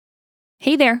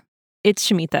Hey there, it's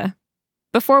Shamitha.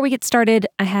 Before we get started,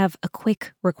 I have a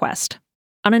quick request.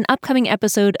 On an upcoming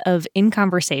episode of In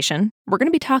Conversation, we're going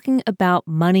to be talking about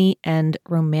money and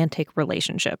romantic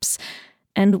relationships.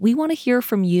 And we want to hear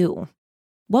from you.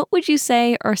 What would you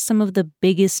say are some of the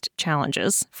biggest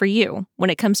challenges for you when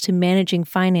it comes to managing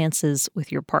finances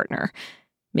with your partner?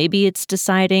 Maybe it's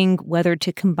deciding whether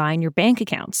to combine your bank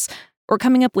accounts, or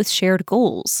coming up with shared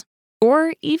goals,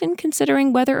 or even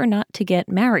considering whether or not to get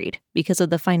married because of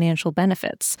the financial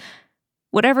benefits.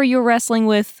 Whatever you're wrestling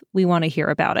with, we want to hear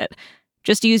about it.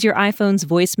 Just use your iPhone's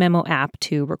voice memo app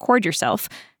to record yourself.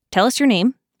 Tell us your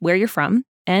name, where you're from,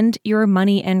 and your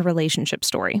money and relationship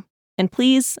story. And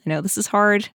please, I know this is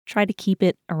hard, try to keep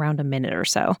it around a minute or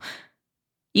so.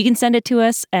 You can send it to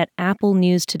us at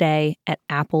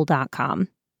applenewstoday@apple.com.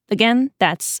 Again,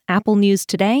 that's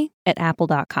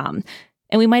applenewstoday@apple.com.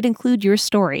 And we might include your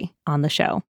story on the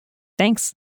show.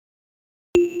 Thanks.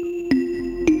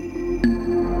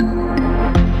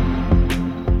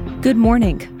 Good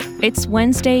morning. It's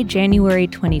Wednesday, January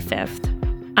 25th.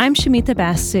 I'm Shamitha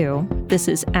Basu. This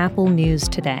is Apple News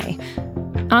Today.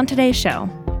 On today's show,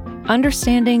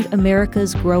 understanding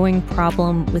America's growing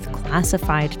problem with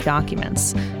classified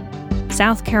documents,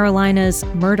 South Carolina's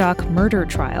Murdaugh murder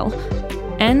trial,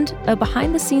 and a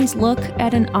behind-the-scenes look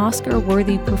at an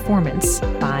Oscar-worthy performance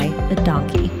by a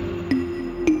donkey.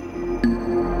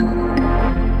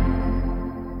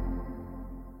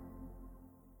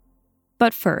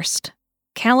 But first,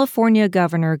 California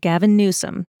Governor Gavin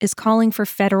Newsom is calling for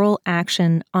federal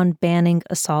action on banning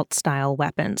assault-style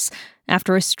weapons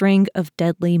after a string of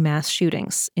deadly mass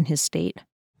shootings in his state.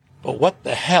 But what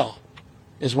the hell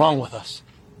is wrong with us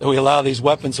that we allow these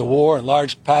weapons of war and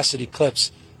large-capacity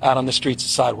clips out on the streets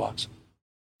and sidewalks?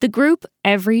 The group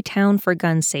Everytown for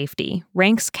Gun Safety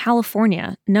ranks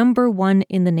California #1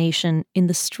 in the nation in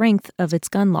the strength of its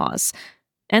gun laws,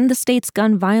 and the state's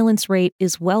gun violence rate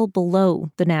is well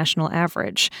below the national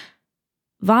average.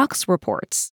 Vox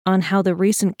reports on how the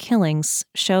recent killings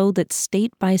show that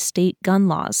state-by-state gun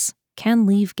laws can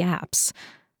leave gaps.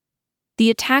 The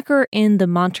attacker in the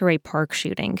Monterey Park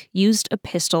shooting used a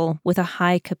pistol with a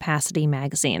high-capacity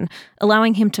magazine,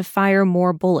 allowing him to fire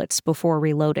more bullets before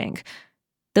reloading.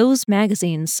 Those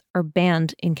magazines are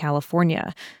banned in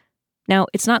California. Now,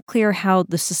 it's not clear how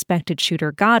the suspected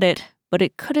shooter got it, but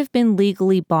it could have been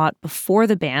legally bought before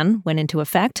the ban went into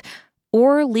effect,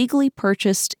 or legally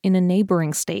purchased in a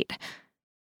neighboring state.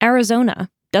 Arizona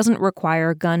doesn't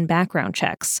require gun background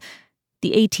checks.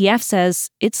 The ATF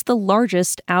says it's the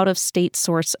largest out-of-state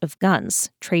source of guns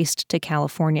traced to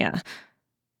California.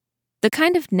 The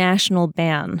kind of national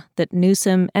ban that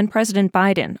Newsom and President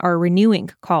Biden are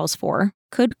renewing calls for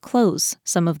could close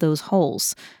some of those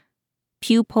holes.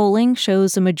 Pew polling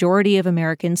shows a majority of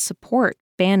Americans support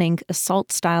banning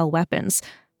assault-style weapons,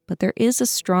 but there is a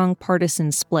strong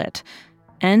partisan split.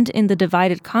 And in the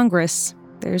divided Congress,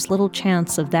 there's little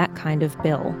chance of that kind of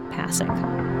bill passing.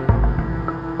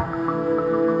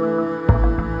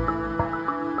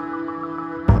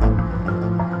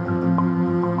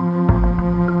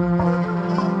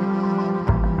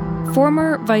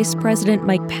 Former Vice President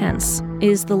Mike Pence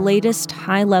is the latest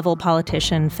high-level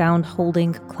politician found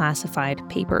holding classified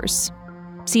papers.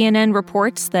 CNN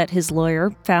reports that his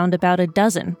lawyer found about a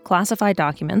dozen classified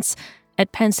documents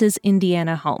at Pence's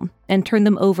Indiana home and turned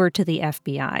them over to the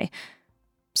FBI.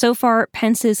 So far,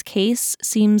 Pence's case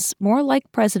seems more like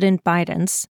President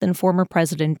Biden's than former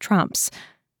President Trump's.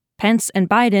 Pence and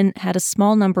Biden had a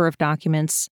small number of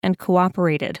documents and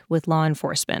cooperated with law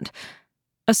enforcement.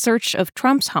 A search of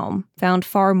Trump's home found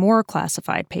far more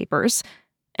classified papers,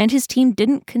 and his team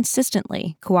didn't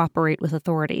consistently cooperate with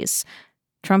authorities.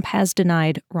 Trump has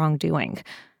denied wrongdoing.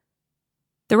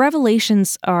 The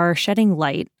revelations are shedding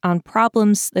light on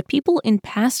problems that people in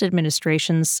past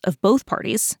administrations of both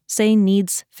parties say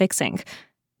needs fixing: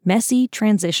 messy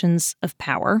transitions of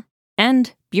power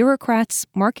and bureaucrats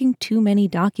marking too many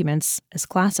documents as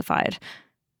classified.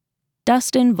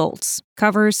 Dustin Volz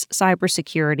covers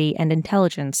cybersecurity and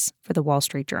intelligence for the Wall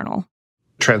Street Journal.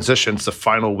 Transitions, the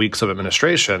final weeks of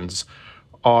administrations,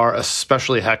 are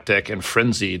especially hectic and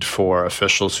frenzied for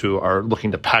officials who are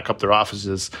looking to pack up their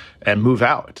offices and move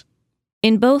out.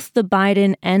 In both the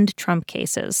Biden and Trump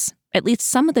cases, at least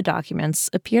some of the documents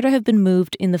appear to have been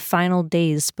moved in the final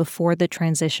days before the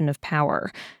transition of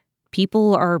power.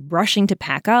 People are rushing to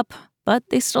pack up, but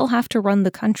they still have to run the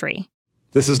country.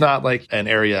 This is not like an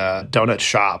area donut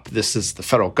shop. This is the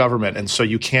federal government. And so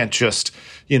you can't just,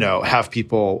 have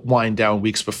people wind down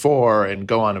weeks before and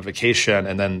go on a vacation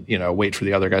and then, wait for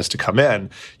the other guys to come in.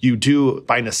 You do,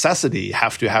 by necessity,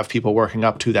 have to have people working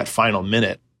up to that final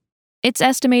minute. It's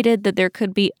estimated that there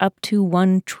could be up to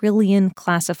 1 trillion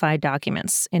classified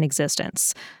documents in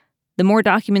existence. The more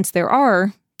documents there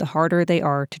are, the harder they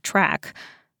are to track.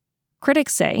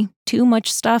 Critics say too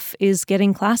much stuff is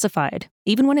getting classified,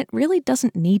 even when it really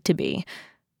doesn't need to be.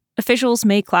 Officials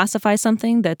may classify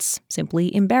something that's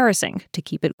simply embarrassing to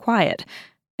keep it quiet,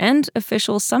 and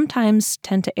officials sometimes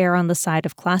tend to err on the side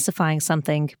of classifying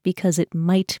something because it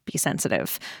might be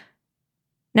sensitive.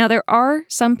 Now, there are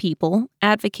some people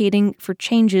advocating for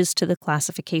changes to the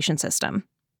classification system.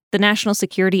 The National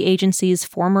Security Agency's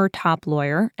former top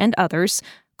lawyer and others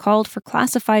called for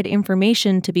classified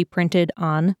information to be printed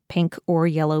on pink or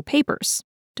yellow papers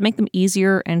to make them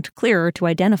easier and clearer to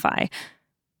identify.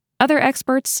 Other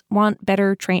experts want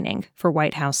better training for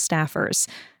White House staffers.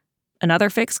 Another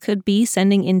fix could be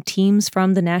sending in teams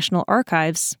from the National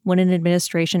Archives when an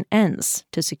administration ends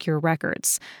to secure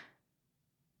records.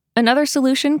 Another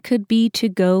solution could be to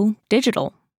go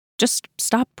digital. Just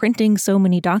stop printing so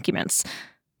many documents.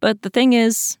 But the thing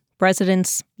is,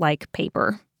 presidents like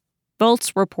paper.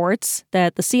 Volz reports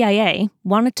that the CIA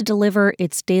wanted to deliver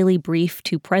its daily brief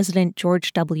to President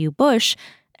George W. Bush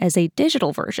as a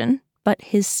digital version, but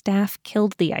his staff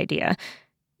killed the idea.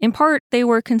 In part, they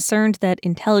were concerned that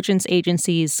intelligence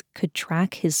agencies could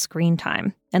track his screen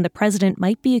time, and the president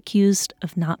might be accused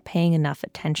of not paying enough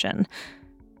attention.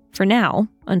 For now,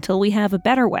 until we have a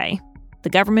better way, the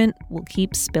government will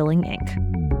keep spilling ink.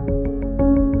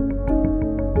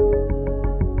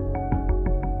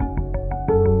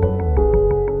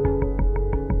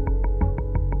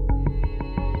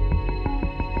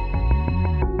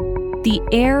 The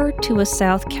heir to a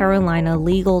South Carolina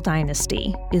legal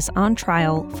dynasty is on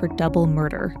trial for double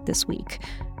murder this week.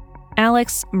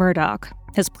 Alex Murdaugh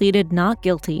has pleaded not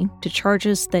guilty to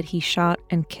charges that he shot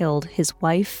and killed his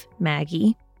wife,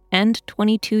 Maggie, and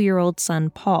 22-year-old son,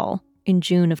 Paul, in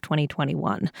June of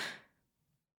 2021.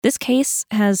 This case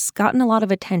has gotten a lot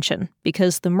of attention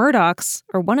because the Murdaughs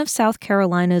are one of South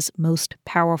Carolina's most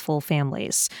powerful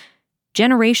families.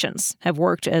 Generations have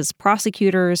worked as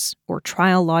prosecutors or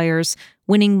trial lawyers,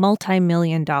 winning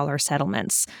multi-million-dollar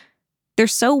settlements. They're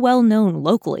so well known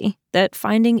locally that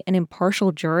finding an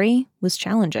impartial jury was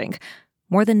challenging.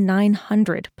 More than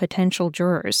 900 potential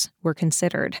jurors were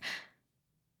considered.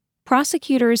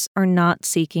 Prosecutors are not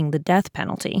seeking the death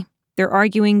penalty. They're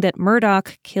arguing that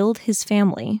Murdaugh killed his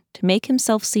family to make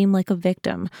himself seem like a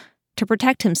victim, to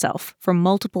protect himself from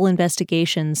multiple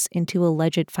investigations into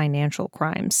alleged financial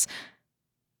crimes.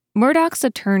 Murdaugh's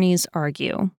attorneys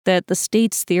argue that the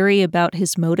state's theory about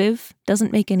his motive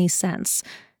doesn't make any sense.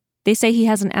 They say he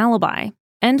has an alibi,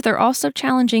 and they're also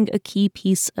challenging a key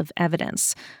piece of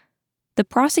evidence. The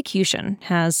prosecution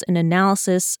has an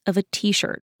analysis of a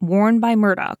T-shirt worn by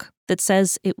Murdaugh that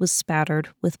says it was spattered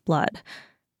with blood.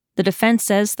 The defense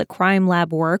says the crime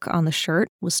lab work on the shirt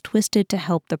was twisted to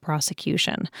help the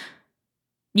prosecution.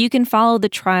 You can follow the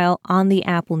trial on the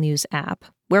Apple News app,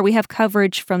 where we have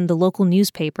coverage from the local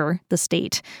newspaper, The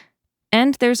State.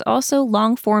 And there's also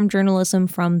long-form journalism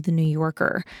from The New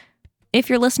Yorker. If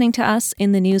you're listening to us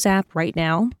in the news app right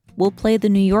now, we'll play the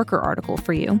New Yorker article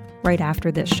for you right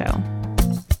after this show.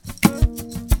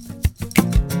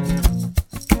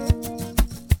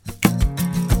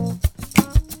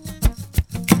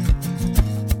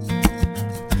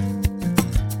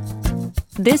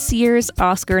 This year's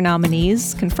Oscar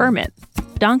nominees confirm it.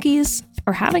 Donkeys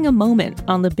are having a moment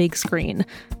on the big screen.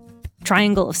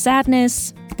 Triangle of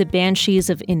Sadness, The Banshees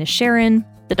of Inisherin,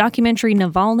 the documentary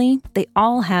Navalny, they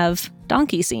all have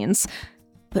donkey scenes.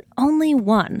 But only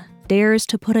one dares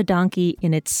to put a donkey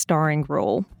in its starring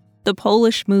role. The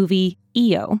Polish movie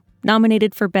EO,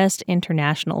 nominated for Best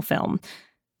International Film.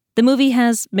 The movie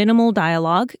has minimal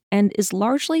dialogue and is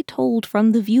largely told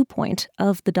from the viewpoint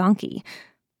of the donkey.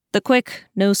 The quick,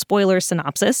 no-spoiler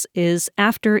synopsis is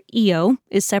after EO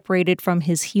is separated from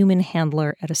his human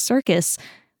handler at a circus,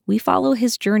 we follow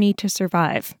his journey to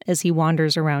survive as he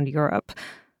wanders around Europe.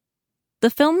 The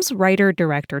film's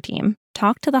writer-director team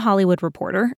talked to The Hollywood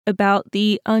Reporter about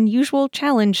the unusual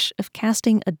challenge of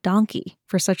casting a donkey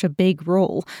for such a big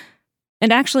role.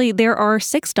 And actually, there are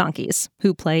 6 donkeys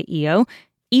who play EO.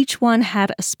 Each one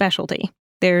had a specialty.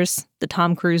 There's the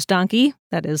Tom Cruise donkey,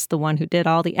 that is the one who did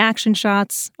all the action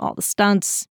shots, all the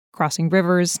stunts, crossing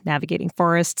rivers, navigating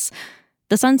forests.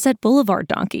 The Sunset Boulevard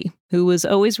donkey, who was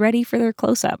always ready for their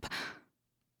close-up.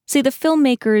 See, the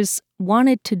filmmakers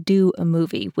wanted to do a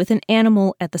movie with an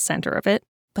animal at the center of it,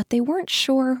 but they weren't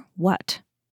sure what.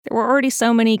 There were already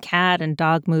so many cat and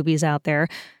dog movies out there.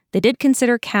 They did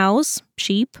consider cows,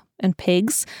 sheep, and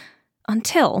pigs,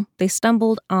 until they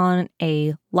stumbled on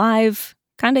a live,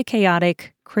 kind of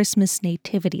chaotic Christmas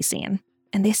nativity scene.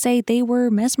 And they say they were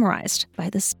mesmerized by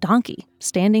this donkey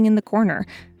standing in the corner,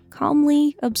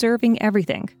 calmly observing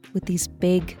everything with these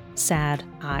big, sad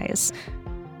eyes.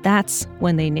 That's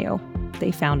when they knew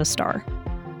they found a star.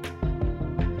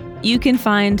 You can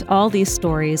find all these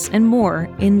stories and more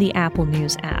in the Apple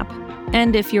News app.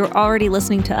 And if you're already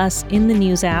listening to us in the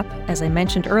News app, as I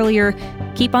mentioned earlier,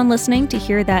 keep on listening to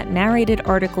hear that narrated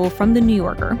article from The New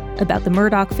Yorker about the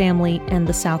Murdaugh family and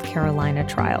the South Carolina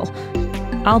trial.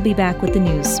 I'll be back with the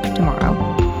news tomorrow.